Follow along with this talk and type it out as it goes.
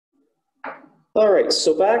All right,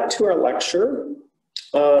 so back to our lecture.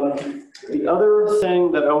 The other thing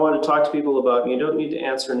that I want to talk to people about, and you don't need to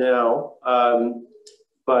answer now,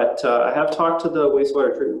 but I have talked to the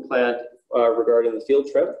wastewater treatment plant regarding the field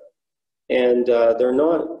trip, and they're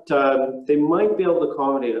not, they might be able to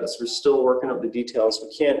accommodate us. We're still working out the details.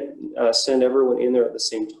 We can't send everyone in there at the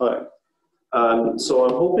same time. So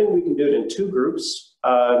I'm hoping we can do it in two groups.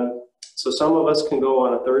 So some of us can go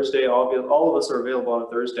on a Thursday, all of us are available on a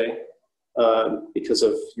Thursday because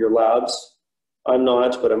of your labs. I'm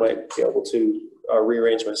not, but I might be able to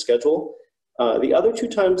rearrange my schedule. The other two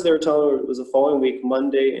times they were telling me was the following week,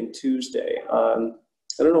 Monday and Tuesday. I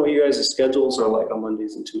don't know what you guys' schedules are like on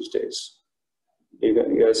Mondays and Tuesdays. You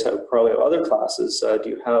guys have probably other classes. Do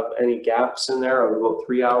you have any gaps in there of about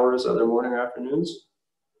 3 hours, other morning or afternoons?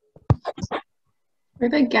 We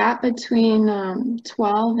have a gap between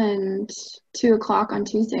 12 and 2 o'clock on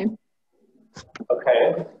Tuesday.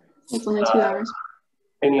 Okay. It's only 2 hours.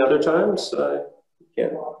 Any other times? Yeah.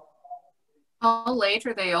 How late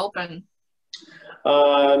are they open?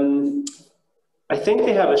 I think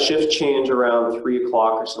they have a shift change around 3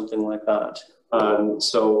 o'clock or something like that.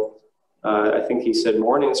 I think he said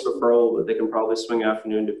mornings preferable, but they can probably swing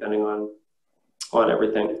afternoon depending on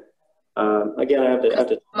everything. Again, I have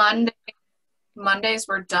to. Mondays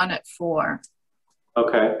were done at 4.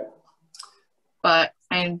 Okay. But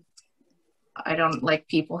I don't, like,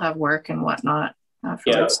 people have work and whatnot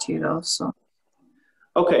afterwards too, though. So.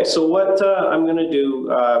 Okay, so what I'm going to do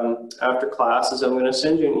after class is I'm going to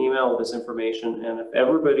send you an email with this information, and if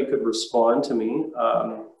everybody could respond to me,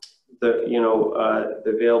 the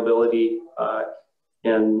availability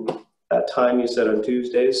and that time you said on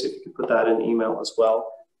Tuesdays, if you could put that in the email as well,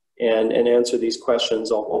 and answer these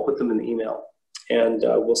questions, I'll put them in the email, and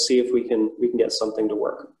we'll see if we can get something to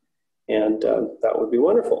work, and that would be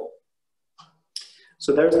wonderful.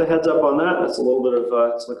 So there's the heads up on that. That's a little bit of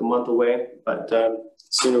it's like a month away, but the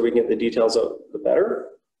sooner we can get the details out, the better.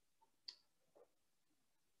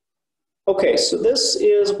 Okay, so this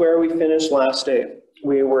is where we finished last day.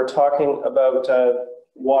 We were talking about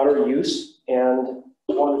water use, and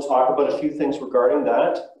I want to talk about a few things regarding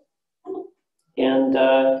that. And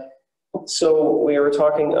so we were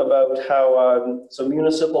talking about how so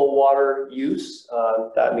municipal water use,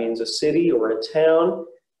 that means a city or a town.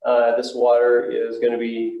 This water is going to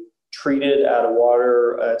be treated out of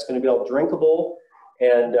water. It's going to be all drinkable.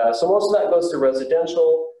 And so most of that goes to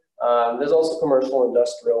residential. There's also commercial,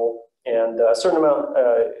 industrial, and a certain amount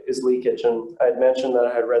is leakage. And I had mentioned that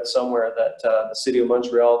I had read somewhere that the city of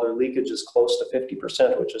Montreal, their leakage is close to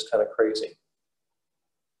 50%, which is kind of crazy.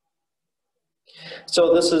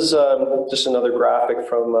 So this is just another graphic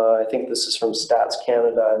from, I think this is from Stats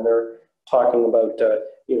Canada, and they're talking about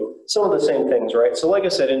some of the same things, right? So like I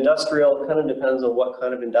said, industrial kind of depends on what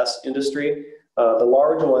kind of industry. The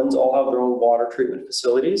large ones all have their own water treatment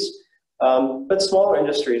facilities, but smaller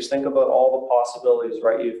industries, think about all the possibilities,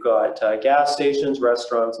 right? You've got gas stations,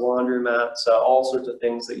 restaurants, laundromats, all sorts of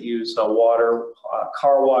things that use water,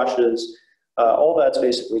 car washes, all that's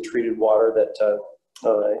basically treated water that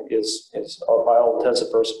is by all intents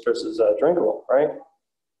and purposes drinkable, right?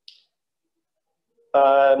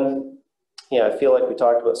 Yeah, I feel like we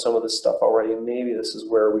talked about some of this stuff already. Maybe this is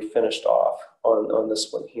where we finished off on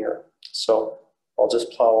this one here. So I'll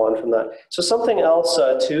just plow on from that. So something else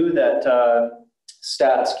too that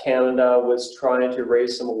Stats Canada was trying to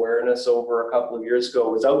raise some awareness over a couple of years ago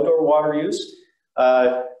was outdoor water use.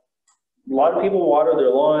 A lot of people water their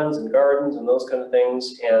lawns and gardens and those kind of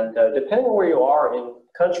things. And depending on where you are in the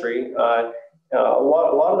country, a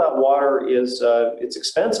lot of that water is it's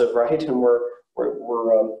expensive, right? And we're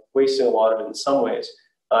wasting a lot of it in some ways.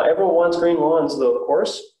 Everyone wants green lawns, though, of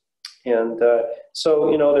course. And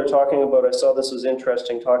so, they're talking about, I saw this was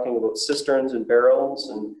interesting, talking about cisterns and barrels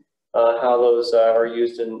and how those are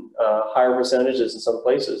used in higher percentages in some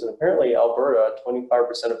places. And apparently Alberta,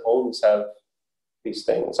 25% of homes have these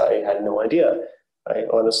things. I had no idea. I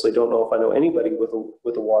honestly don't know if I know anybody with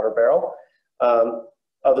a water barrel,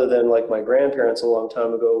 other than like my grandparents a long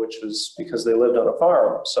time ago, which was because they lived on a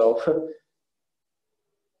farm. So.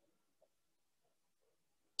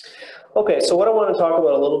 Okay, so what I want to talk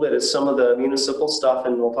about a little bit is some of the municipal stuff,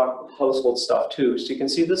 and we'll talk about household stuff too. So you can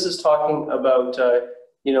see this is talking about,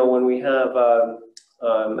 when we have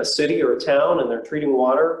a city or a town and they're treating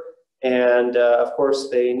water, and of course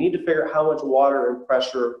they need to figure out how much water and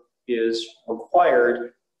pressure is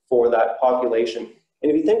required for that population.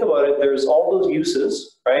 And if you think about it, there's all those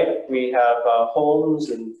uses, right? We have homes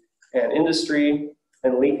and industry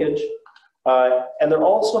and leakage. And there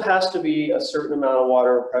also has to be a certain amount of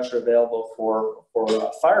water and pressure available for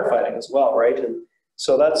firefighting as well, right? And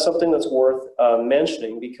So that's something that's worth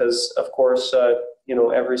mentioning because, of course, you know,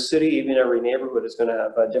 every city, even every neighborhood is going to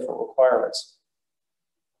have different requirements.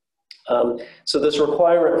 So this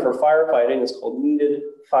requirement for firefighting is called needed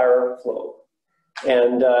fire flow.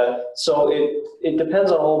 And so it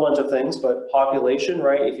depends on a whole bunch of things, but population,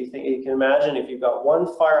 right? If you think, you can imagine if you've got one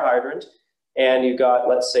fire hydrant and you've got,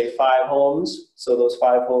 let's say, 5 homes. So those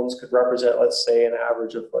 5 homes could represent, let's say, an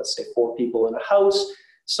average of, let's say, 4 people in a house.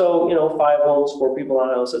 So, you know, 5 homes, 4 people in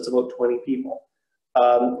a house, that's about 20 people.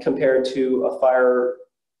 Compared to a fire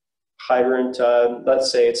hydrant,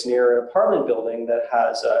 let's say it's near an apartment building that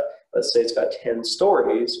has, let's say it's got 10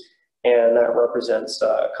 stories, and that represents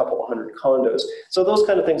a couple of hundred condos. So those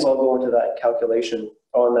kind of things all go into that calculation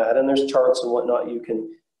on that, and there's charts and whatnot you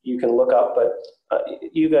can look up, but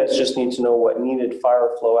you guys just need to know what needed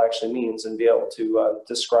fire flow actually means and be able to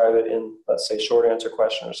describe it in, let's say, short answer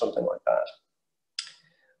question or something like that.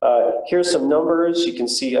 Here's some numbers. You can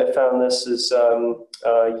see I found this is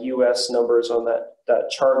US numbers on that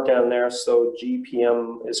chart down there. So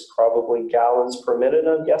GPM is probably gallons per minute,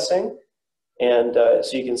 I'm guessing. And so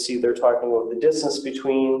you can see they're talking about the distance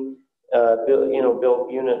between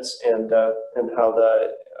built units and how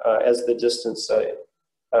as the distance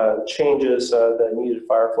changes, the needed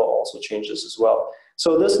fire flow also changes as well.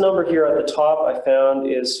 So this number here at the top I found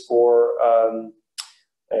is for,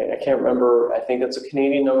 I can't remember, I think it's a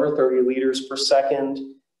Canadian number, 30 liters per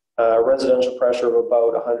second, residential pressure of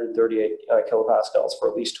about 138 kilopascals for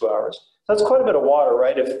at least 2 hours. So that's quite a bit of water,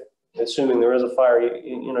 right? If assuming there is a fire,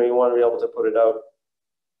 you want to be able to put it out.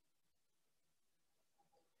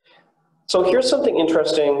 So here's something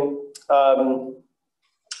interesting.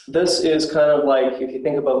 This is kind of like if you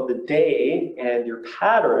think about the day and your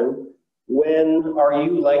pattern, when are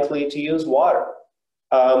you likely to use water?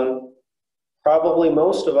 Probably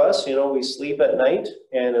most of us, we sleep at night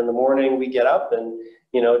and in the morning we get up and,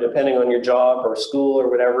 depending on your job or school or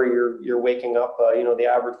whatever, you're waking up, the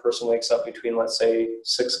average person wakes up between, let's say,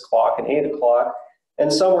 6 o'clock and 8 o'clock.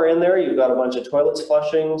 And somewhere in there, you've got a bunch of toilets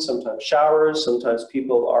flushing, sometimes showers, sometimes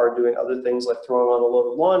people are doing other things like throwing on a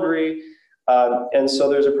load of laundry. And so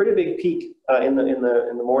there's a pretty big peak in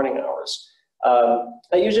the morning hours.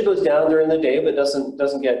 That usually goes down during the day, but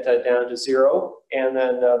doesn't get down to zero. And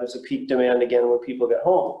then there's a peak demand again when people get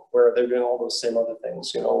home, where they're doing all those same other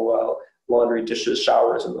things, laundry, dishes,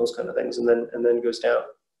 showers, and those kind of things, and then it goes down.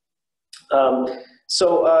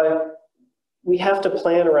 So we have to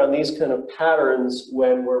plan around these kind of patterns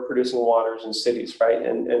when we're producing waters in cities, right?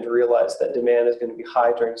 And realize that demand is going to be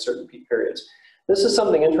high during certain peak periods. This is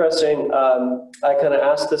something interesting. I kind of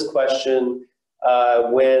asked this question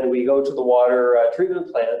when we go to the water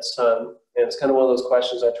treatment plants, and it's kind of one of those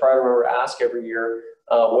questions I try to remember to ask every year,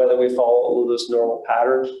 whether we follow this normal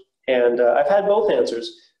pattern. And I've had both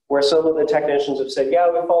answers, where some of the technicians have said, yeah,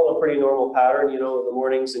 we follow a pretty normal pattern, in the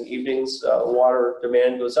mornings and evenings, water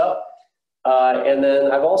demand goes up. And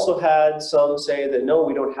then I've also had some say that, no,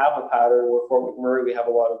 we don't have a pattern. Where Fort McMurray, we have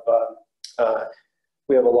a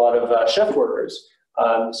lot of shift workers.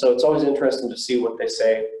 So it's always interesting to see what they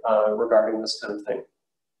say regarding this kind of thing.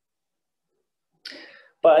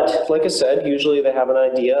 But like I said, usually they have an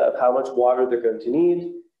idea of how much water they're going to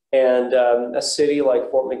need. And a city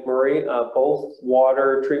like Fort McMurray, both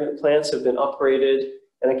water treatment plants have been upgraded.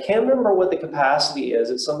 And I can't remember what the capacity is.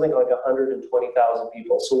 It's something like 120,000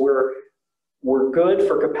 people. So we're good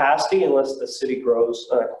for capacity unless the city grows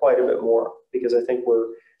quite a bit more, because I think we're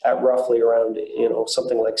at roughly around,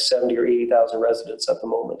 something like 70 or 80,000 residents at the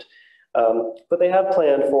moment. But they have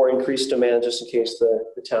planned for increased demand just in case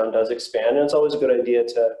the town does expand. And it's always a good idea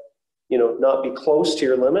to, not be close to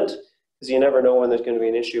your limit, because you never know when there's going to be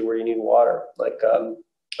an issue where you need water, like, I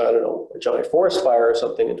don't know, a Johnny Forest fire or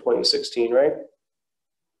something in 2016, right?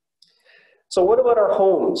 So what about our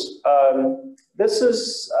homes? This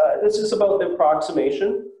is about the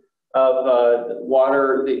approximation of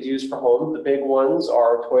water that's used for home. The big ones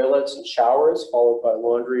are toilets and showers, followed by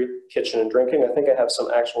laundry, kitchen, and drinking. I think I have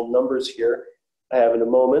some actual numbers here I have in a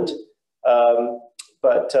moment.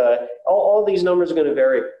 But all these numbers are going to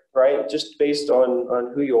vary, right? Just based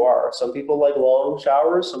on who you are. Some people like long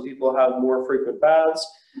showers. Some people have more frequent baths,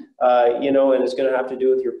 and it's going to have to do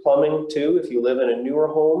with your plumbing too. If you live in a newer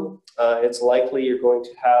home, it's likely you're going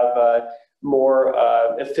to have more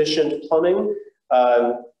efficient plumbing.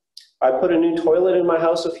 I put a new toilet in my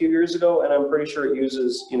house a few years ago, and I'm pretty sure it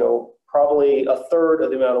uses, probably a third of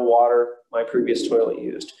the amount of water my previous toilet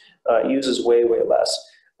used. It uses way, way less.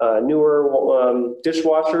 Newer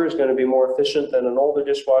dishwasher is going to be more efficient than an older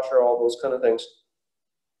dishwasher, all those kind of things.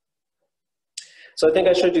 So I think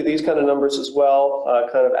I showed you these kind of numbers as well.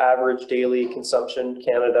 Kind of average daily consumption.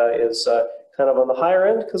 Canada is kind of on the higher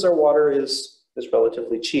end because our water is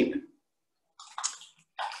relatively cheap.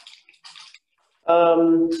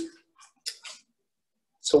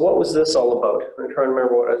 So what was this all about? I'm trying to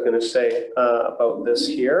remember what I was going to say about this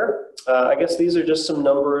here. I guess these are just some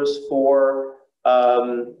numbers for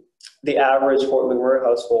the average Fort McMurray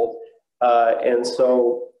household. And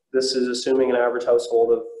so this is assuming an average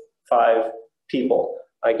household of 5 people,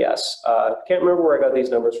 I guess. Can't remember where I got these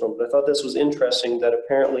numbers from, but I thought this was interesting that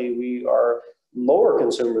apparently we are lower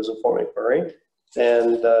consumers of Fort McMurray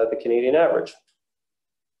than the Canadian average.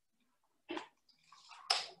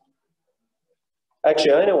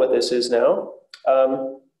 Actually, I know what this is now.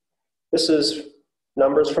 This is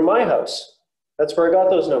numbers from my house. That's where I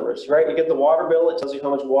got those numbers, right? You get the water bill, it tells you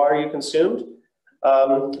how much water you consumed.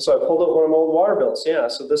 So I pulled out one of my old water bills. Yeah,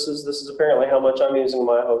 so this is apparently how much I'm using in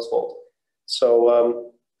my household.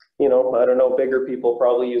 So, you know, I don't know, bigger people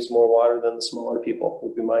probably use more water than the smaller people,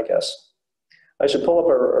 would be my guess. I should pull up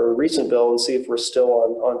a recent bill and see if we're still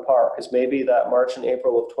on par, because maybe that March and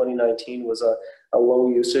April of 2019 was a low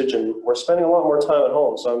usage, and we're spending a lot more time at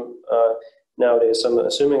home. So nowadays, I'm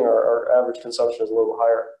assuming our average consumption is a little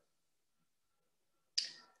higher.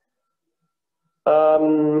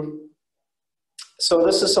 So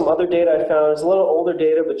this is some other data I found. It's a little older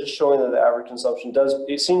data, but just showing that the average consumption does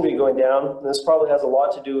seem to be going down. And this probably has a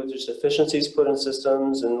lot to do with just efficiencies put in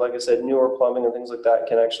systems, and like I said, newer plumbing and things like that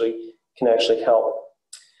can actually help.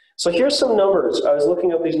 So here's some numbers. I was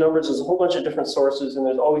looking up these numbers. There's a whole bunch of different sources, and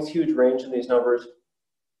there's always huge range in these numbers.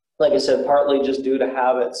 Like I said, partly just due to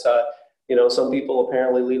habits. You know, some people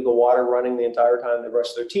apparently leave the water running the entire time they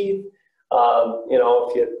brush their teeth. You know,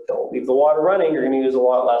 if you don't leave the water running, you're going to use a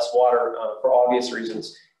lot less water for obvious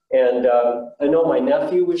reasons. And I know my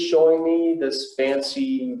nephew was showing me this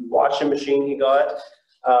fancy washing machine he got,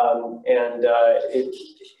 and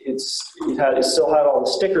it still had all the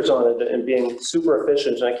stickers on it and being super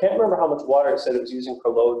efficient. And I can't remember how much water it said it was using per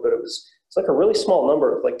load, but it's like a really small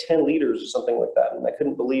number, like 10 liters or something like that. And I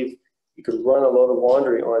couldn't believe you could run a load of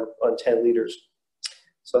laundry on 10 liters.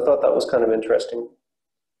 So I thought that was kind of interesting.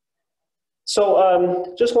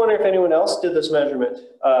 So just wondering if anyone else did this measurement.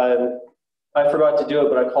 I forgot to do it,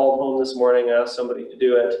 but I called home this morning and asked somebody to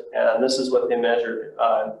do it, and this is what they measured.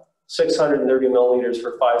 630 milliliters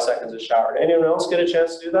for 5 seconds of shower. Did anyone else get a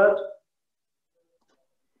chance to do that?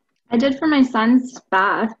 I did for my son's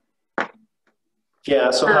bath.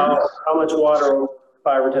 Yeah, so how much water over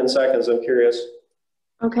 5 or 10 seconds? I'm curious.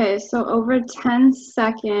 Okay, so over 10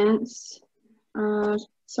 seconds,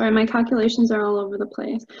 sorry, my calculations are all over the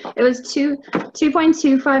place. It was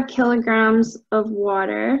 2.25 kilograms of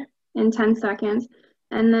water in 10 seconds.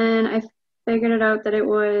 And then I figured it out that it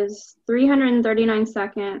was 339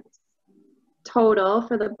 seconds total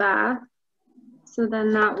for the bath. So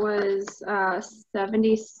then that was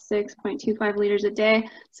 76.25 liters a day.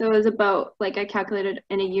 So it was about, like I calculated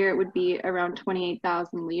in a year, it would be around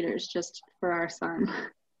 28,000 liters just for our son.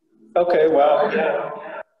 Okay, wow, yeah.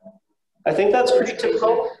 I think that's pretty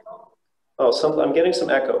typical. Oh, I'm getting some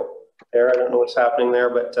echo there. I don't know what's happening there,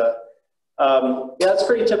 but yeah, it's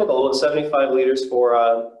pretty typical. About 75 liters for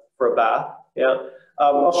a bath. Yeah.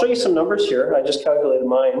 I'll show you some numbers here. I just calculated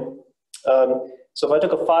mine. So if I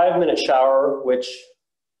took a 5-minute shower, which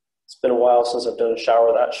it's been a while since I've done a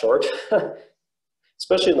shower that short,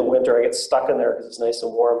 especially in the winter, I get stuck in there because it's nice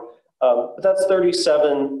and warm. But that's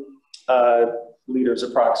 37 liters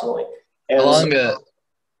approximately. And how long?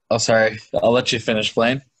 Oh, sorry. I'll let you finish,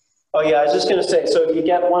 Blaine. Oh yeah, I was just going to say, so if you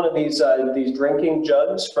get one of these drinking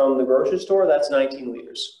jugs from the grocery store, that's 19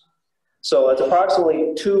 liters. So it's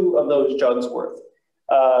approximately 2 of those jugs worth.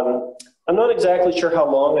 I'm not exactly sure how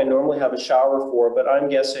long I normally have a shower for, but I'm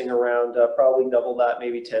guessing around probably double that,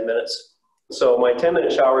 maybe 10 minutes. So my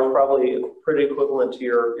 10-minute shower is probably pretty equivalent to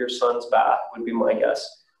your son's bath, would be my guess.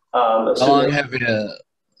 How long have you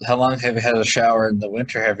had a shower in the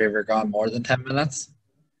winter? Have you ever gone more than 10 minutes?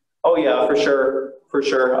 Oh yeah, for sure. For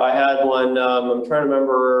sure. I had one, I'm trying to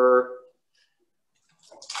remember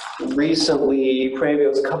recently, maybe it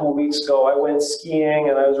was a couple of weeks ago, I went skiing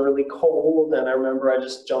and I was really cold, and I remember I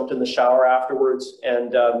just jumped in the shower afterwards,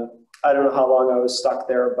 and I don't know how long I was stuck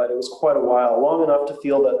there, but it was quite a while, long enough to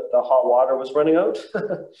feel that the hot water was running out.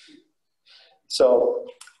 So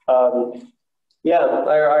yeah,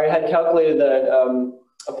 I had calculated that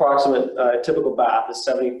approximate typical bath is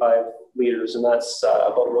 75 liters, and that's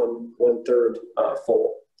about one third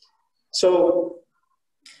full. So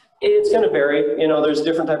it's going to vary. You know, there's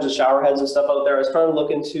different types of shower heads and stuff out there. I was trying to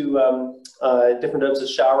look into different types of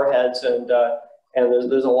shower heads, and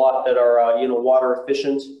there's a lot that are you know, water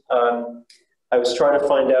efficient. I was trying to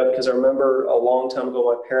find out, because I remember a long time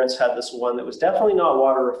ago, my parents had this one that was definitely not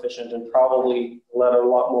water efficient and probably let out a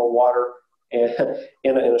lot more water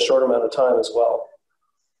in a short amount of time as well.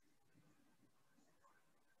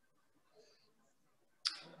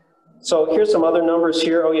 So here's some other numbers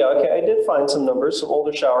here. Oh yeah, okay, I did find some numbers, some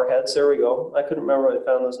older shower heads. There we go. I couldn't remember where I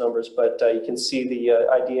found those numbers, but you can see the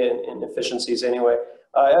idea in efficiencies anyway.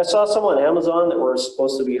 I saw some on Amazon that were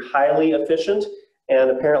supposed to be highly efficient, and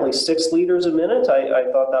apparently 6 liters a minute.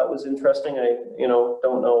 I thought that was interesting. I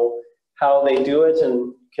don't know how they do it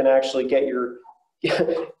and can actually get your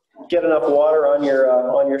get enough water on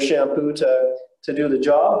your shampoo to do the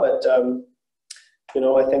job, but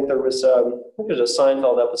I think there was there's a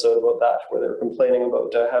Seinfeld episode about that where they were complaining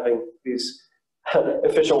about having these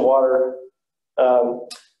efficient water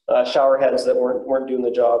shower heads that weren't doing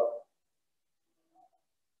the job.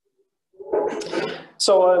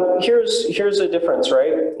 So here's a difference,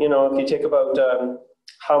 right? If you think about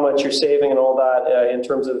how much you're saving and all that in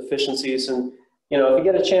terms of efficiencies, and if you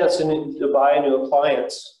get a chance to buy a new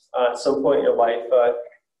appliance at some point in your life,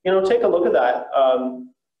 take a look at that.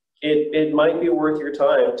 It might be worth your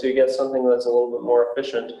time to get something that's a little bit more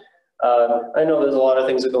efficient. I know there's a lot of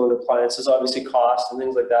things that go into appliances, obviously cost and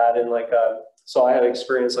things like that. And so I have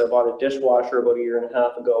experience. I bought a dishwasher about 1.5 years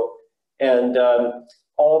ago, and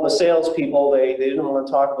all the salespeople, they didn't want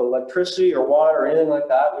to talk about electricity or water or anything like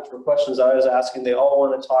that, which were questions I was asking. They all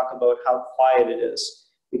want to talk about how quiet it is,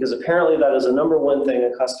 because apparently that is the #1 thing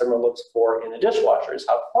a customer looks for in a dishwasher, is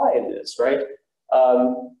how quiet it is, right?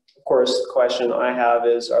 Of course, the question I have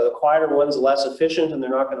is, are the quieter ones less efficient and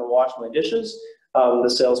they're not going to wash my dishes? The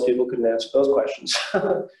salespeople couldn't answer those questions.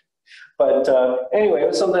 But anyway, it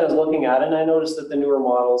was something I was looking at, and I noticed that the newer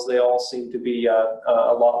models, they all seem to be a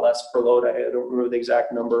lot less per load. I don't remember the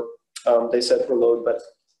exact number they said per load, but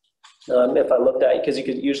if I looked at it, because you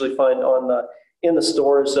could usually find in the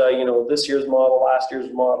stores, this year's model, last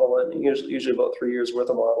year's model, and usually about 3 years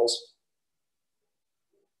worth of models.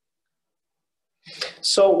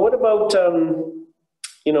 So what about,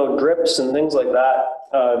 drips and things like that?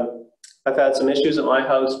 I've had some issues at my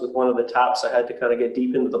house with one of the taps. I had to kind of get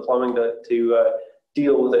deep into the plumbing to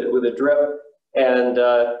deal with a drip. And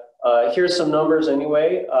here's some numbers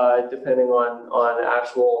anyway, depending on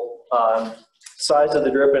actual size of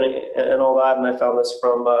the drip and all that. And I found this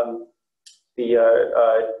from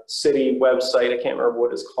the city website. I can't remember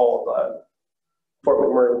what it's called, Fort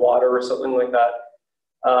McMurray Water or something like that.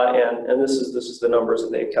 And this is the numbers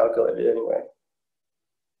that they've calculated anyway.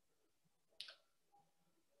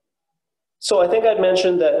 So I think I'd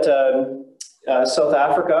mentioned that South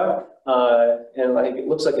Africa, and it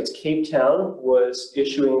looks like it's Cape Town, was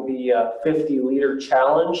issuing the 50-liter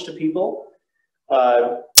challenge to people.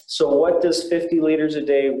 So what does 50 liters a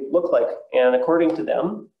day look like? And according to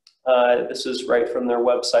them, this is right from their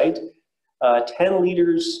website, 10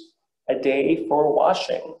 liters a day for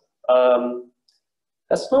washing.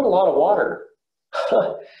 That's not a lot of water.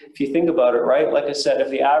 If you think about it, right? Like I said, if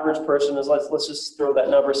the average person is, let's just throw that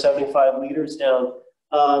number, 75 liters down,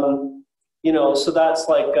 so that's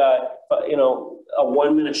like, a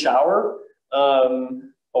 1-minute shower,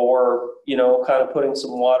 or, kind of putting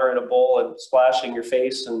some water in a bowl and splashing your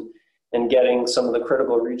face and getting some of the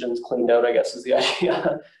critical regions cleaned out, I guess is the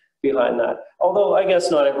idea behind that. Although I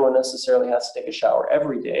guess not everyone necessarily has to take a shower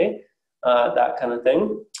every day, that kind of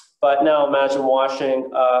thing. But now imagine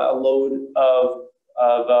washing a load of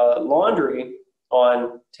laundry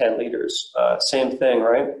on 10 liters. Same thing,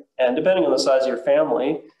 right? And depending on the size of your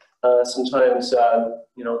family, sometimes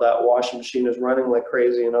that washing machine is running like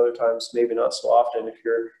crazy, and other times maybe not so often.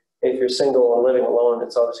 If you're single and living alone,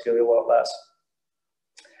 it's obviously going to be a lot less.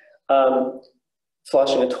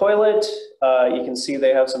 Flushing a toilet, you can see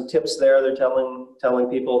they have some tips there. They're telling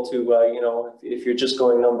people to, if you're just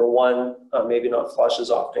going #1, maybe not flush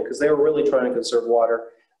as often, because they were really trying to conserve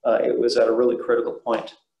water. It was at a really critical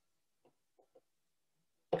point.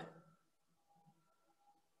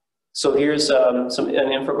 So here's an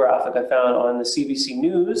infographic I found on the CBC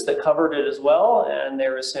News that covered it as well, and they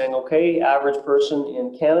were saying, okay, average person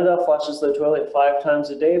in Canada flushes the toilet 5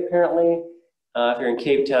 times a day, apparently. If you're in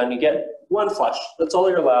Cape Town, you get 1 flush. That's all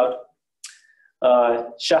you're allowed.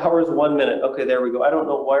 Showers 1 minute. Okay, there we go. I don't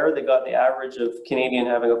know where they got the average of Canadian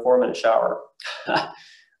having a 4-minute shower,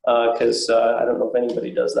 because I don't know if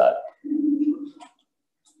anybody does that.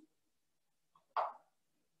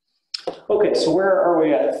 Okay, so where are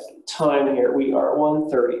we at time here? We are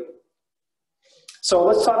 1:30. So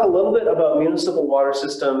let's talk a little bit about municipal water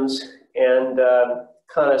systems and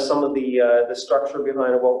kind of some of the structure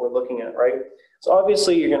behind what we're looking at, right? So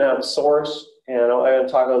obviously you're going to have a source, and I'm going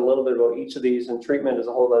to talk a little bit about each of these, and treatment is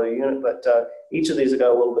a whole other unit, but each of these I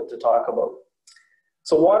got a little bit to talk about.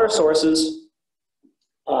 So water sources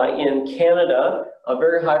in Canada, a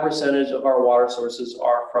very high percentage of our water sources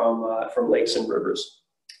are from lakes and rivers.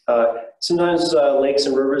 Sometimes lakes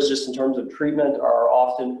and rivers, just in terms of treatment, are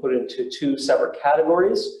often put into two separate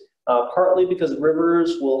categories, partly because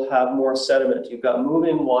rivers will have more sediment. You've got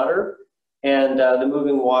moving water, and the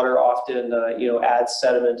moving water often adds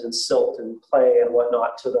sediment and silt and clay and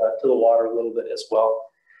whatnot to the water a little bit as well.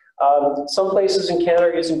 Some places in Canada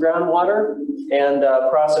are using groundwater, and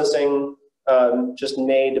processing just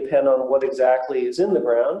may depend on what exactly is in the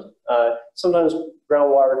ground. Sometimes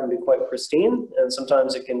groundwater can be quite pristine, and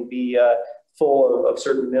sometimes it can be full of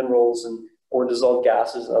certain minerals or dissolved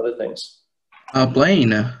gases and other things.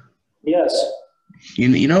 Blaine. Yes.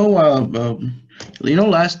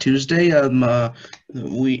 Last Tuesday,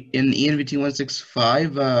 we in ENVT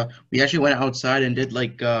 165, we actually went outside and did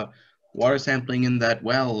water sampling in that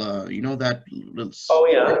well. Oh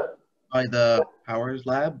yeah. By the Powers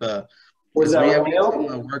Lab. Was that with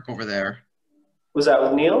Neil? Work over there. Was that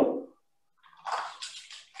with Neil?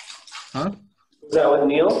 Huh? Was that with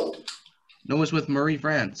Neil? No, it was with Murray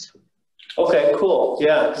France. Okay, cool.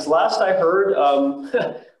 Yeah, because last I heard,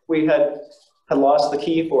 we had lost the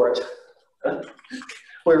key for it.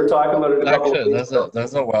 We were talking about it. Actually,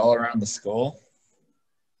 there's a well around the school.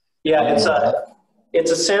 Yeah,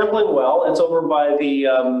 it's a sampling well. It's over by the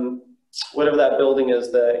whatever that building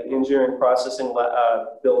is, the engineering processing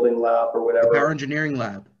building lab or whatever. The power engineering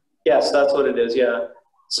lab. Yes, that's what it is. Yeah.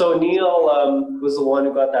 So Neil was the one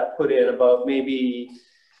who got that put in about maybe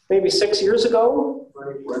 6 years ago.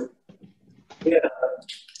 Yeah.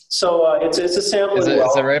 So it's a sampling well.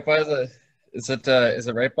 Is it right by the? Is it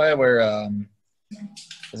right by where?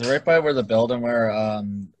 Is it right by where the building where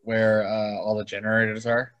all the generators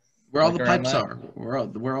are? Where all the pipes are. Where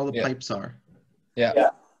all the pipes are. Yeah. Yeah.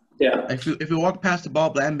 Yeah. If you walk past the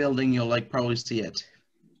Bob Lamb building, you'll probably see it.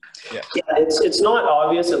 Yeah. It's not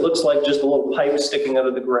obvious. It looks like just a little pipe sticking out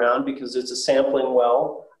of the ground because it's a sampling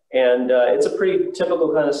well, and it's a pretty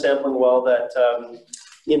typical kind of sampling well that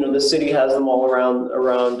the city has them all around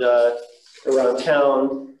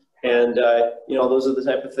town, and those are the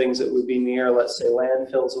type of things that would be near, let's say,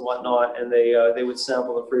 landfills and whatnot, and they would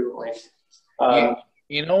sample them frequently.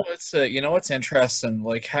 What's interesting,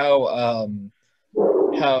 like how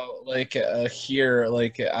here,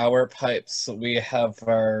 like our pipes, we have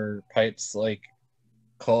our pipes like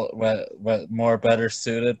cold, more better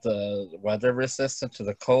suited, the weather resistant to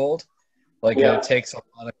the cold. It takes a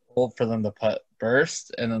lot of cold for them to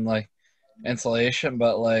burst, and then like insulation,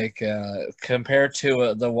 but compared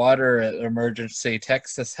to the water emergency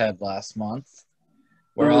Texas had last month,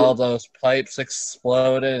 where all those pipes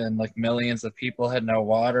exploded and like millions of people had no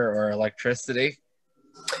water or electricity.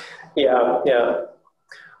 Yeah.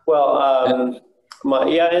 Well,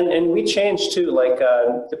 and we changed too.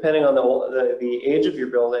 Depending on the age of your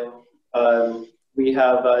building, we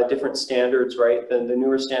have different standards, right? The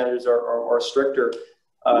newer standards are stricter.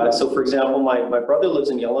 So, for example, my brother lives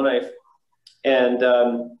in Yellowknife, and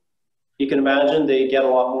you can imagine they get a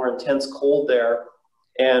lot more intense cold there.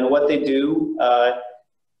 And what they do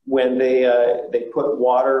when they put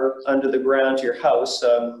water under the ground to your house.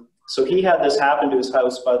 So he had this happen to his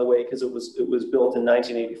house, by the way, because it was built in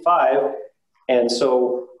 1985. And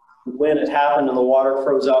so when it happened and the water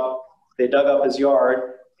froze up, they dug up his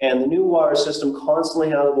yard, and the new water system constantly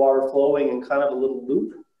had the water flowing in kind of a little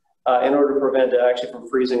loop in order to prevent it actually from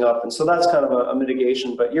freezing up. And so that's kind of a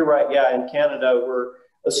mitigation. But you're right, yeah, in Canada, we're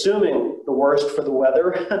assuming the worst for the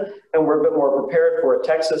weather, and we're a bit more prepared for it.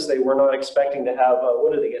 Texas, they were not expecting to have,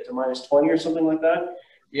 what did they get to, -20 or something like that?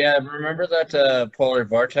 Yeah, remember that polar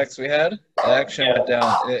vortex we had? It actually went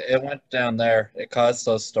down. It went down there. It caused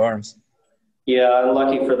those storms. Yeah,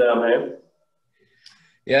 unlucky for them, eh?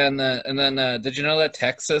 Yeah, and then did you know that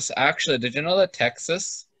Texas? Actually, did you know that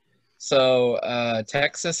Texas? So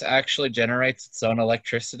Texas actually generates its own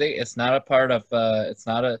electricity. It's not a part of.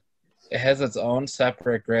 It has its own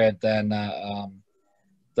separate grid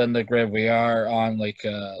than the grid we are on, like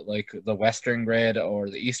the Western grid or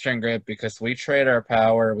the Eastern grid, because we trade our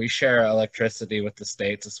power. We share electricity with the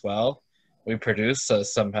states as well. We produce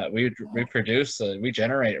we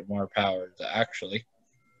generate more power actually.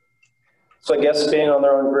 So I guess being on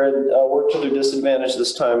their own grid worked to their disadvantage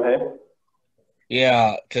this time, hey?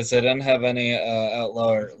 Yeah, because they didn't have any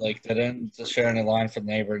outlaw, they didn't share any line from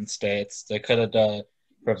neighboring states. They could have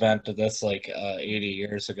prevented this 80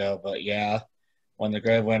 years ago, but yeah. When the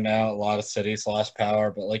grid went out, a lot of cities lost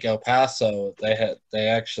power, but like El Paso, they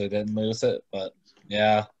actually didn't lose it, but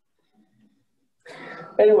yeah.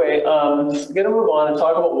 Anyway, I'm going to move on and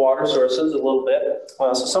talk about water sources a little bit.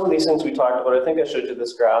 So some of these things we talked about, I think I showed you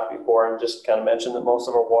this graph before and just kind of mentioned that most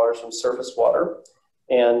of our water is from surface water,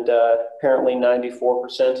 and apparently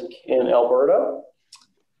 94% in Alberta.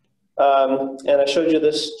 And I showed you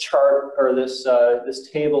this chart, or this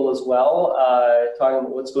table as well, talking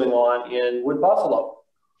about what's going on in Wood Buffalo.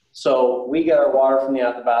 So we get our water from the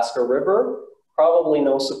Athabasca River. Probably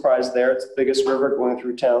no surprise there. It's the biggest river going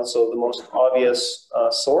through town, so the most obvious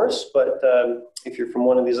source. But if you're from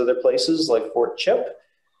one of these other places like Fort Chip,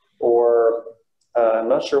 or I'm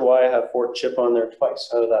not sure why I have Fort Chip on there twice.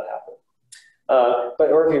 How did that happen?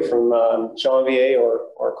 Or if you're from Janvier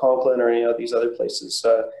or Conklin or any of these other places,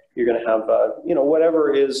 you're going to have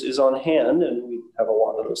whatever is on hand, and we have a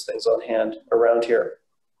lot of those things on hand around here.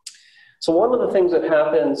 So one of the things that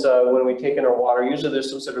happens when we take in our water, usually there's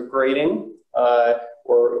some sort of grading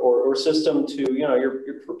or system to, you're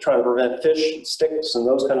trying to prevent fish, sticks, and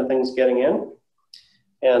those kind of things getting in.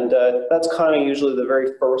 And that's kind of usually the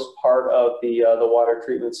very first part of the water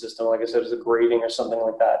treatment system. Like I said, is a grading or something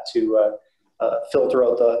like that to filter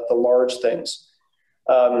out the large things.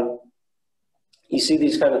 You see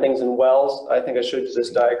these kind of things in wells. I think I showed you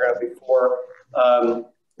this diagram before.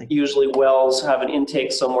 Usually wells have an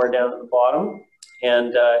intake somewhere down at the bottom,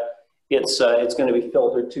 and it's going to be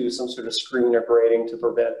filtered to some sort of screen or grating to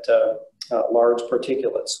prevent large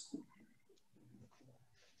particulates.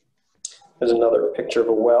 There's another picture of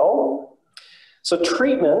a well. So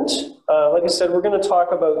treatment, like I said, we're going to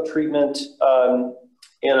talk about treatment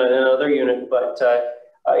in another unit, but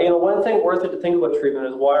one thing worth it to think about treatment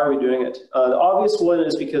is, why are we doing it? The obvious one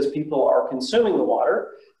is because people are consuming the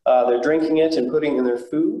water. They're drinking it and putting it in their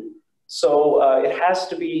food. So it has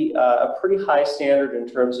to be a pretty high standard in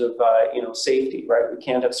terms of safety, right? We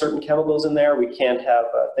can't have certain chemicals in there. We can't have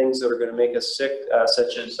things that are going to make us sick,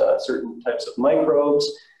 such as certain types of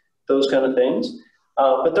microbes, those kind of things.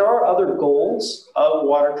 But there are other goals of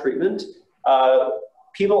water treatment.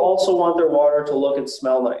 People also want their water to look and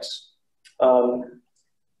smell nice.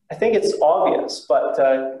 I think it's obvious, but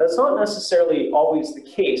that's not necessarily always the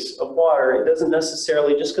case of water. It doesn't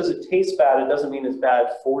necessarily, just because it tastes bad, it doesn't mean it's bad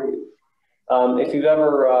for you. If you've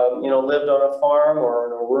ever lived on a farm or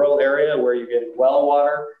in a rural area where you get well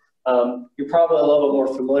water, you're probably a little bit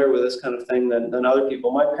more familiar with this kind of thing than other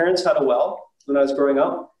people. My parents had a well when I was growing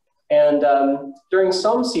up, and during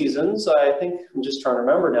some seasons, I think, I'm just trying to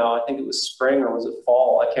remember now, I think it was spring or was it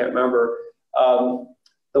fall, I can't remember.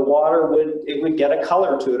 The water would get a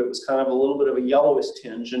color to it. It was kind of a little bit of a yellowish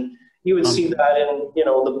tinge, and you would see that in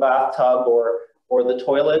the bathtub or the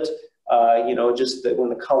toilet. Just that when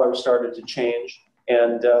the color started to change,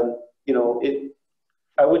 and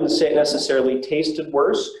I wouldn't say it necessarily tasted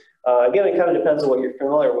worse. Again, it kind of depends on what you're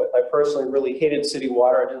familiar with. I personally really hated city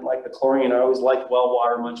water. I didn't like the chlorine. I always liked well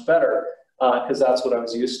water much better because that's what I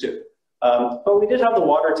was used to. But we did have the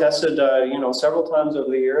water tested, several times over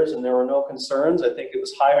the years, and there were no concerns. I think it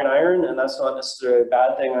was high in iron, and that's not necessarily a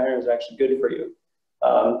bad thing. Iron is actually good for you.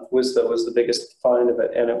 Was the biggest find of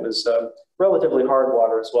it, and it was relatively hard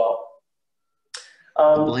water as well.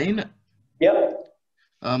 Blaine? Yep.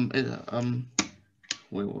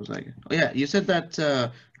 Wait, what was I? Oh yeah, you said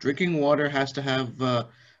that drinking water has to have a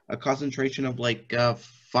concentration of like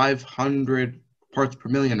 500 parts per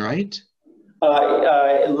million, right?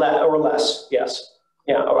 Or less, yes.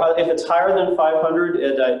 Yeah, if it's higher than 500,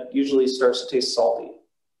 it usually starts to taste salty.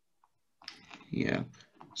 Yeah.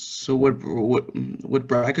 So would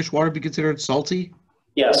brackish water be considered salty?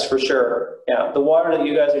 Yes, for sure. Yeah, the water that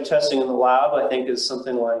you guys are testing in the lab, I think, is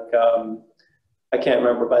something like, I can't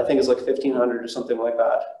remember, but I think it's like 1,500 or something like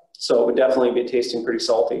that. So it would definitely be tasting pretty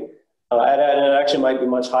salty. And it actually might be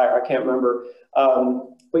much higher. I can't remember.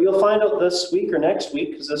 But you'll find out this week or next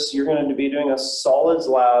week, because you're going to be doing a solids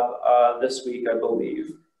lab this week, I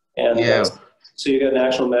believe. And yeah. So you get an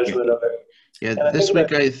actual measurement of it. Yeah, this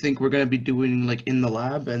week I think we're going to be doing like in the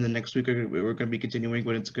lab, and the next week we're going to be continuing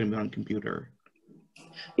when it's going to be on computer.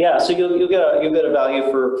 Yeah, so you'll get a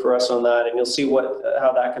value for us on that, and you'll see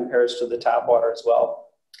how that compares to the tap water as well.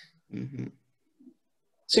 Mm-hmm.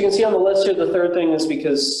 So you can see on the list here, the third thing is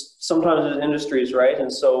because sometimes there's industries, right?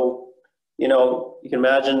 And so, you can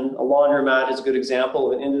imagine a laundromat is a good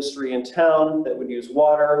example of an industry in town that would use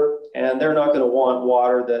water, and they're not going to want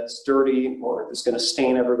water that's dirty or that's going to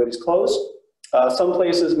stain everybody's clothes. Some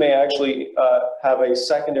places may actually have a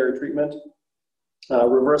secondary treatment,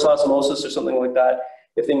 reverse osmosis or something like that,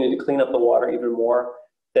 if they need to clean up the water even more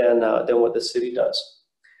than what the city does.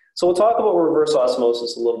 So we'll talk about reverse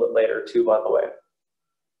osmosis a little bit later too, by the way.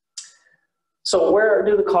 So where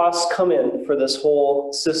do the costs come in for this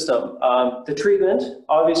whole system? The treatment,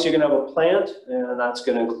 obviously you're going to have a plant, and that's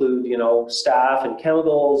going to include, you know, staff and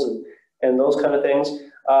chemicals and those kind of things.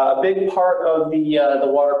 A big part of the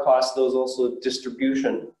water cost, though, is also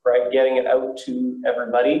distribution, right? Getting it out to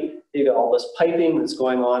everybody. You got all this piping that's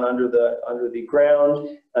going on under the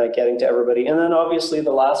ground, getting to everybody, and then obviously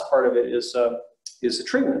the last part of it is the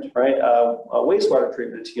treatment, right? Wastewater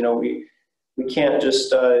treatment. You know, we can't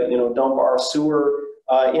just you know, dump our sewer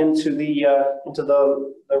into the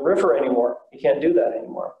river anymore. You can't do that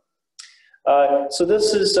anymore. So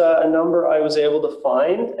this is a number I was able to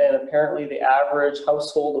find, and apparently the average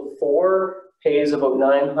household of 4 pays about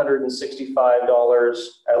 $965,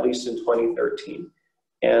 at least in 2013.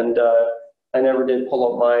 And I never did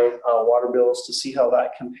pull up my water bills to see how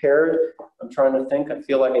that compared. I'm trying to think. I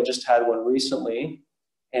feel like I just had one recently,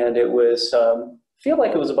 and it was feel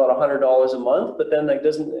like it was about $100 a month. But then it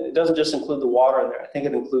doesn't just include the water in there. I think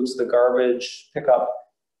it includes the garbage pickup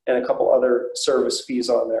and a couple other service fees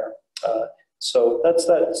on there. So that's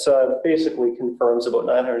basically confirms about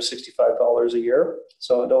 $965 a year.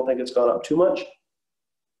 So I don't think it's gone up too much.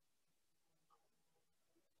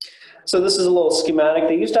 So this is a little schematic.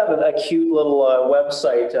 They used to have a cute little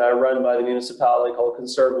website run by the municipality called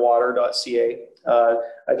conservewater.ca.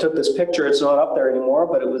 I took this picture. It's not up there anymore,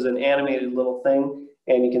 but it was an animated little thing.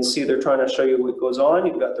 And you can see they're trying to show you what goes on.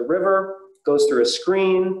 You've got the river, goes through a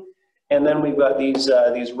screen, and then we've got these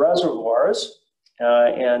reservoirs.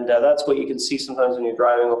 That's what you can see sometimes when you're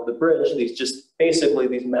driving over the bridge, basically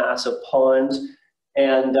these massive ponds.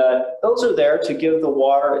 And those are there to give the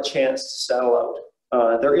water a chance to settle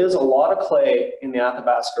out. There is a lot of clay in the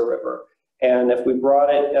Athabasca River. And if we brought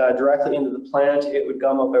it directly into the plant, it would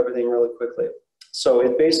gum up everything really quickly. So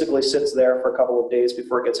it basically sits there for a couple of days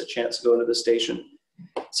before it gets a chance to go into the station.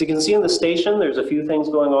 So you can see in the station, there's a few things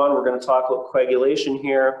going on. We're going to talk about coagulation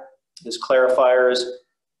here. There's clarifiers,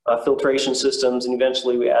 filtration systems, and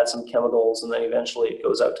eventually we add some chemicals, and then eventually it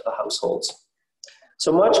goes out to the households.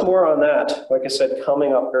 So much more on that, like I said,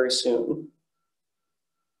 coming up very soon.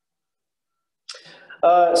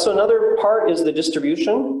 So another part is the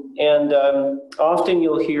distribution, and often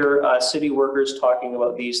you'll hear city workers talking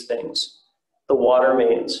about these things, the water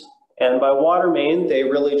mains. And by water main, they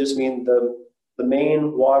really just mean the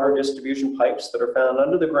main water distribution pipes that are found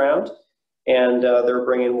under the ground, and they're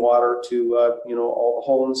bringing water to you know, all the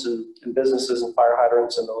homes and businesses and fire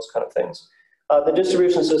hydrants and those kind of things. The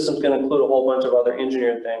distribution system is going to include a whole bunch of other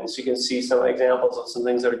engineered things. You can see some examples of some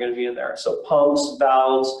things that are going to be in there. So pumps,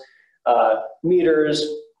 valves, meters,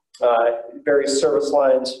 various service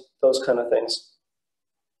lines, those kind of things.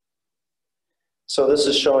 So this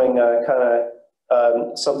is showing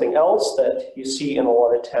something else that you see in a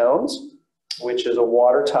lot of towns, which is a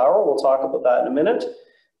water tower. We'll talk about that in a minute.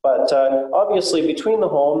 But obviously between the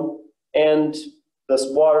home and this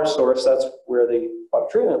water source, that's where the water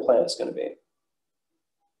treatment plant is going to be.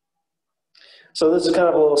 So this is kind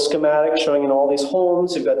of a little schematic showing in all these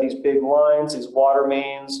homes. You've got these big lines, these water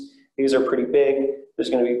mains. These are pretty big. There's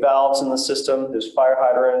going to be valves in the system. There's fire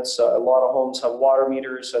hydrants. A lot of homes have water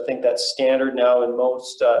meters. I think that's standard now in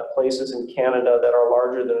most places in Canada that are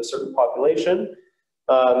larger than a certain population.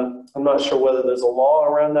 I'm not sure whether there's a law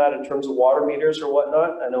around that in terms of water meters or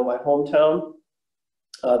whatnot. I know my hometown,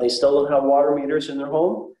 they still don't have water meters in their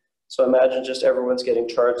home. So I imagine just everyone's getting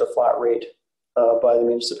charged a flat rate by the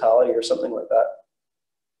municipality or something like that.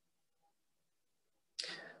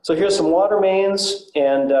 So here's some water mains,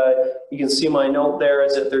 and you can see my note there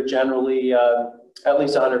is that they're generally at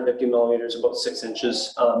least 150 millimeters, about 6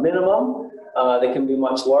 inches minimum. They can be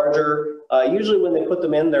much larger. Usually when they put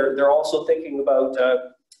them in, they're also thinking about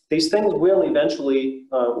these things will eventually,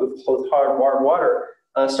 with hard water,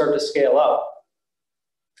 start to scale up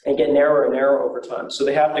and get narrower and narrower over time. So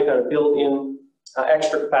they have to kind of build in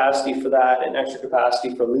extra capacity for that and extra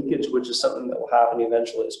capacity for leakage, which is something that will happen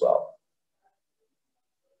eventually as well.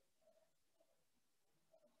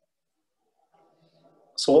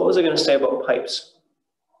 So what was I going to say about pipes?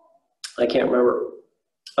 I can't remember.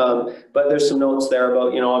 But there's some notes there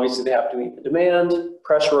about, you know, obviously they have to meet the demand,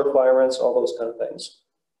 pressure requirements, all those kind of things.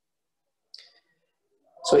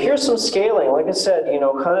 So here's some scaling. Like I said, you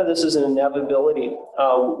know, kind of this is an inevitability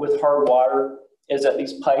with hard water, is that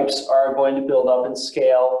these pipes are going to build up in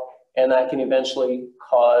scale, and that can eventually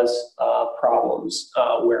cause problems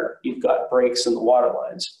where you've got breaks in the water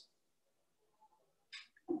lines.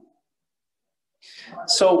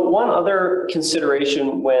 So one other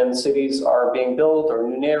consideration when cities are being built or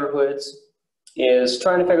new neighborhoods is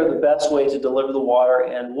trying to figure out the best way to deliver the water,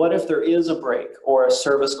 and what if there is a break or a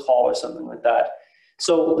service call or something like that.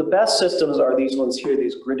 So the best systems are these ones here,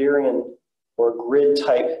 these Griderian or grid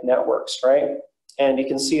type networks, right? And you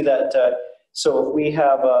can see that, so if we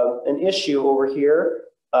have an issue over here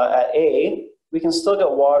at A, we can still get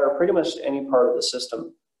water pretty much to any part of the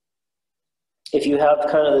system. If you have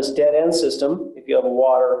kind of this dead end system, if you have a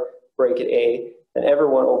water break at A, then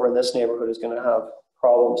everyone over in this neighborhood is going to have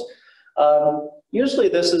problems. Usually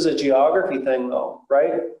this is a geography thing though,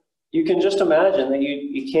 right? You can just imagine that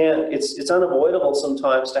you can't, it's unavoidable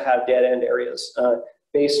sometimes to have dead end areas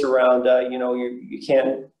based around, you know, you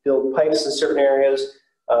can't build pipes in certain areas.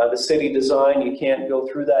 The city design, you can't go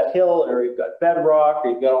through that hill, or you've got bedrock,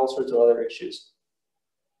 or you've got all sorts of other issues.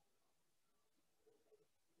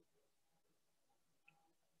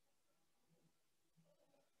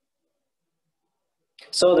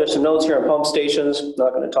 So there's some notes here on pump stations.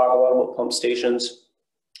 Not going to talk a lot about pump stations.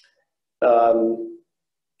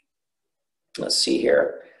 Let's see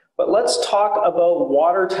here. But let's talk about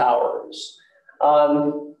water towers.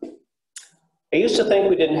 I used to think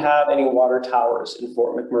we didn't have any water towers in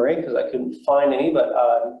Fort McMurray because I couldn't find any, but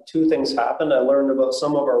two things happened. I learned about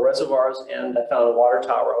some of our reservoirs and I found a water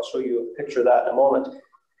tower. I'll show you a picture of that in a moment.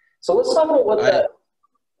 So let's talk about what that...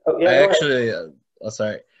 Oh, yeah, I actually,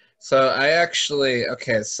 sorry. So I actually,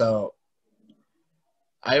 okay, so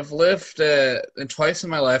I've lived, in twice in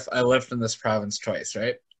my life, I lived in this province twice,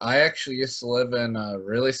 right? I actually used to live in a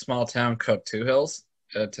really small town called Two Hills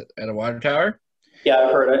at a water tower. Yeah,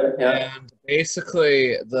 I've heard it, yeah. And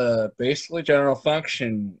basically, the general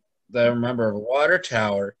function that I remember of a water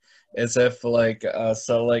tower is if, like,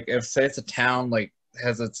 so, like, if, say, it's a town, like,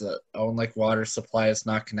 has its own, like, water supply, it's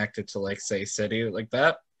not connected to, like, say, city, like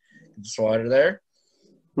that, just water there.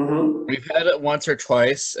 Mm-hmm. We've had it once or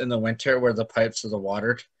twice in the winter where the pipes of the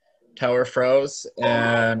water tower froze,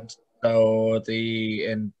 and so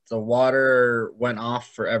the water went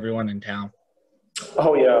off for everyone in town.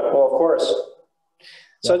 Oh yeah, well of course.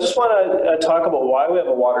 So I just want to talk about why we have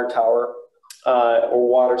a water tower or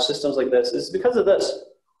water systems like this. It's because of this.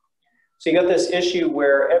 So you got this issue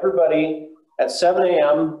where everybody at 7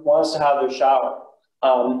 a.m. wants to have their shower.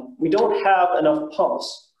 We don't have enough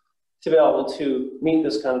pumps to be able to meet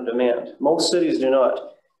this kind of demand. Most cities do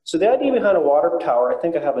not. So the idea behind a water tower, I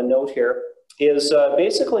think I have a note here, is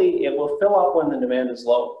basically it will fill up when the demand is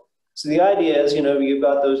low. So the idea is, you know, you've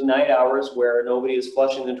got those night hours where nobody is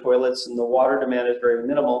flushing the toilets and the water demand is very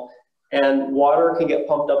minimal, and water can get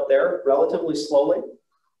pumped up there relatively slowly.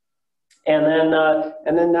 And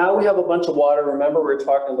then now we have a bunch of water. Remember, we were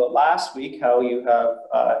talking about last week how you have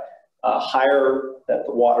higher that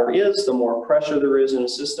the water is, the more pressure there is in a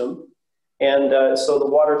system. And so the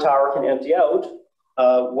water tower can empty out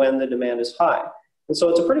when the demand is high. And so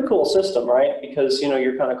it's a pretty cool system, right? Because, you know,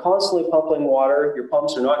 you're kind of constantly pumping water. Your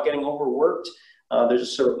pumps are not getting overworked. They're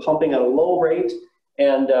just sort of pumping at a low rate.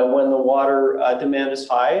 And when the water demand is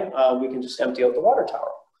high, we can just empty out the water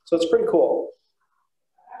tower. So it's pretty cool.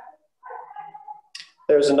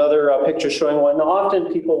 There's another picture showing one. Now,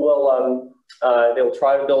 often people will they'll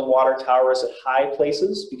try to build water towers at high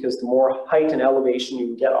places because the more height and elevation you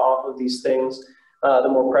can get off of these things, the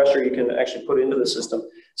more pressure you can actually put into the system.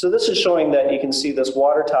 So this is showing that you can see this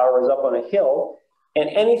water tower is up on a hill, and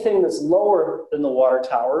anything that's lower than the water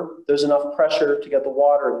tower, there's enough pressure to get the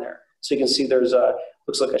water in there. So you can see there's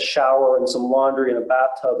looks like a shower and some laundry and a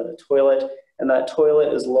bathtub and a toilet, and that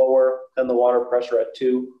toilet is lower than the water pressure at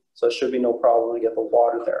 2, so it should be no problem to get the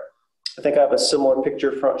water there. I think I have a similar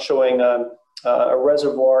picture showing a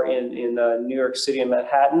reservoir in New York City and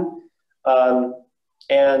Manhattan,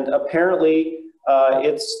 and apparently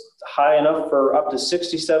it's high enough for up to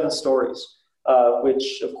 67 stories,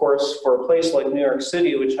 which of course for a place like New York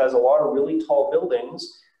City, which has a lot of really tall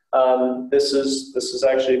buildings, this is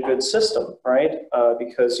actually a good system, right?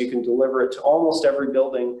 Because you can deliver it to almost every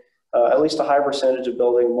building, at least a high percentage of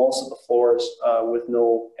building, most of the floors with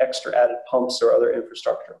no extra added pumps or other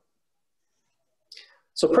infrastructure.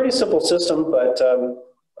 So pretty simple system, but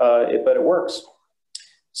it works.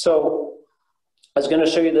 So I was going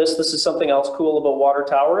to show you this. This is something else cool about water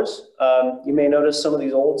towers. You may notice some of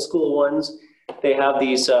these old school ones, they have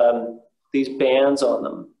these bands on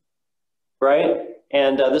them, right?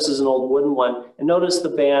 And this is an old wooden one. And notice the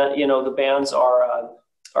band, you know, the bands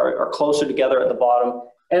are closer together at the bottom.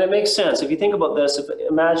 And it makes sense. If you think about this,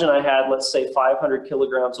 imagine I had, let's say, 500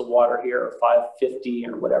 kilograms of water here, or 550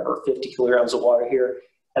 or whatever, 50 kilograms of water here,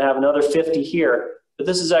 and I have another 50 here. But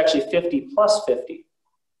this is actually 50 plus 50.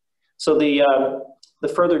 So the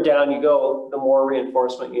further down you go, the more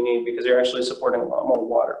reinforcement you need because you're actually supporting a lot more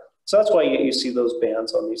water. So that's why you see those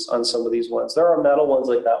bands on some of these ones. There are metal ones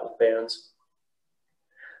like that with bands.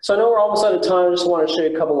 So I know we're almost out of time. I just want to show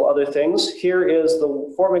you a couple of other things. Here is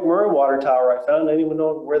the Fort McMurray water tower I found. Anyone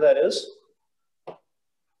know where that is?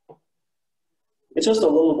 It's just a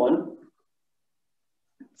little one.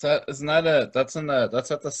 So isn't that that's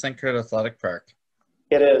at the Synchrony Athletic Park.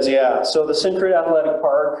 It is, yeah. So the Synchrony Athletic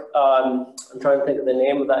Park, I'm trying to think of the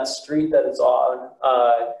name of that street that it's on.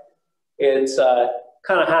 It's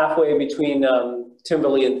kind of halfway between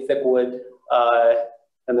Timberley and Thickwood.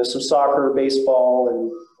 And there's some soccer, baseball,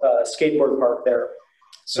 and skateboard park there.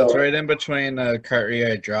 So it's right in between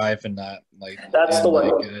Cartier Drive and that, like. That's the one.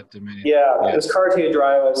 Yeah, it was Cartier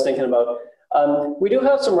Drive I was thinking about. We do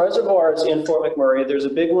have some reservoirs in Fort McMurray. There's a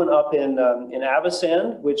big one up in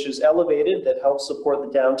Avocen, which is elevated, that helps support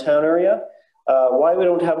the downtown area. Why we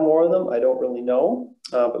don't have more of them, I don't really know,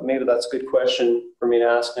 but maybe that's a good question for me to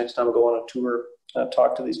ask next time I go on a tour,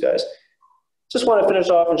 talk to these guys. Just want to finish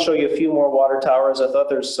off and show you a few more water towers. I thought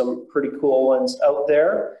there's some pretty cool ones out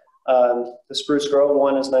there. The Spruce Grove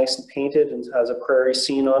one is nice and painted and has a prairie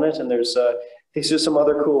scene on it, and there's these are some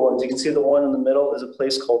other cool ones. You can see the one in the middle is a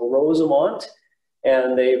place called Rosemont,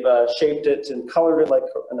 and they've shaped it and colored it like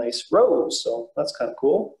a nice rose, so that's kind of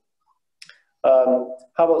cool. How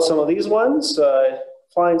about some of these ones?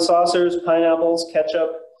 Flying saucers, pineapples,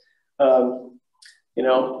 ketchup. You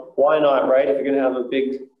know, why not, right? If you're going to have a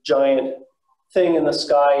big, giant thing in the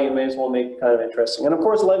sky, you may as well make it kind of interesting. And of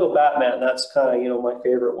course, Lego Batman, that's kind of, you know, my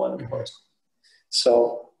favorite one, of course.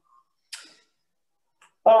 So,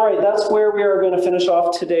 all right, that's where we are going to finish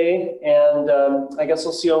off today. And I guess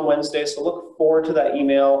I'll see you on Wednesday. So look forward to that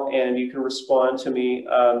email, and you can respond to me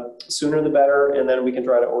sooner the better, and then we can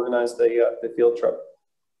try to organize the field trip.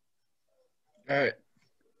 All right.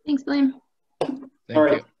 Thanks, Blaine. Thank All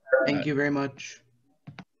right. you. Thank you very much.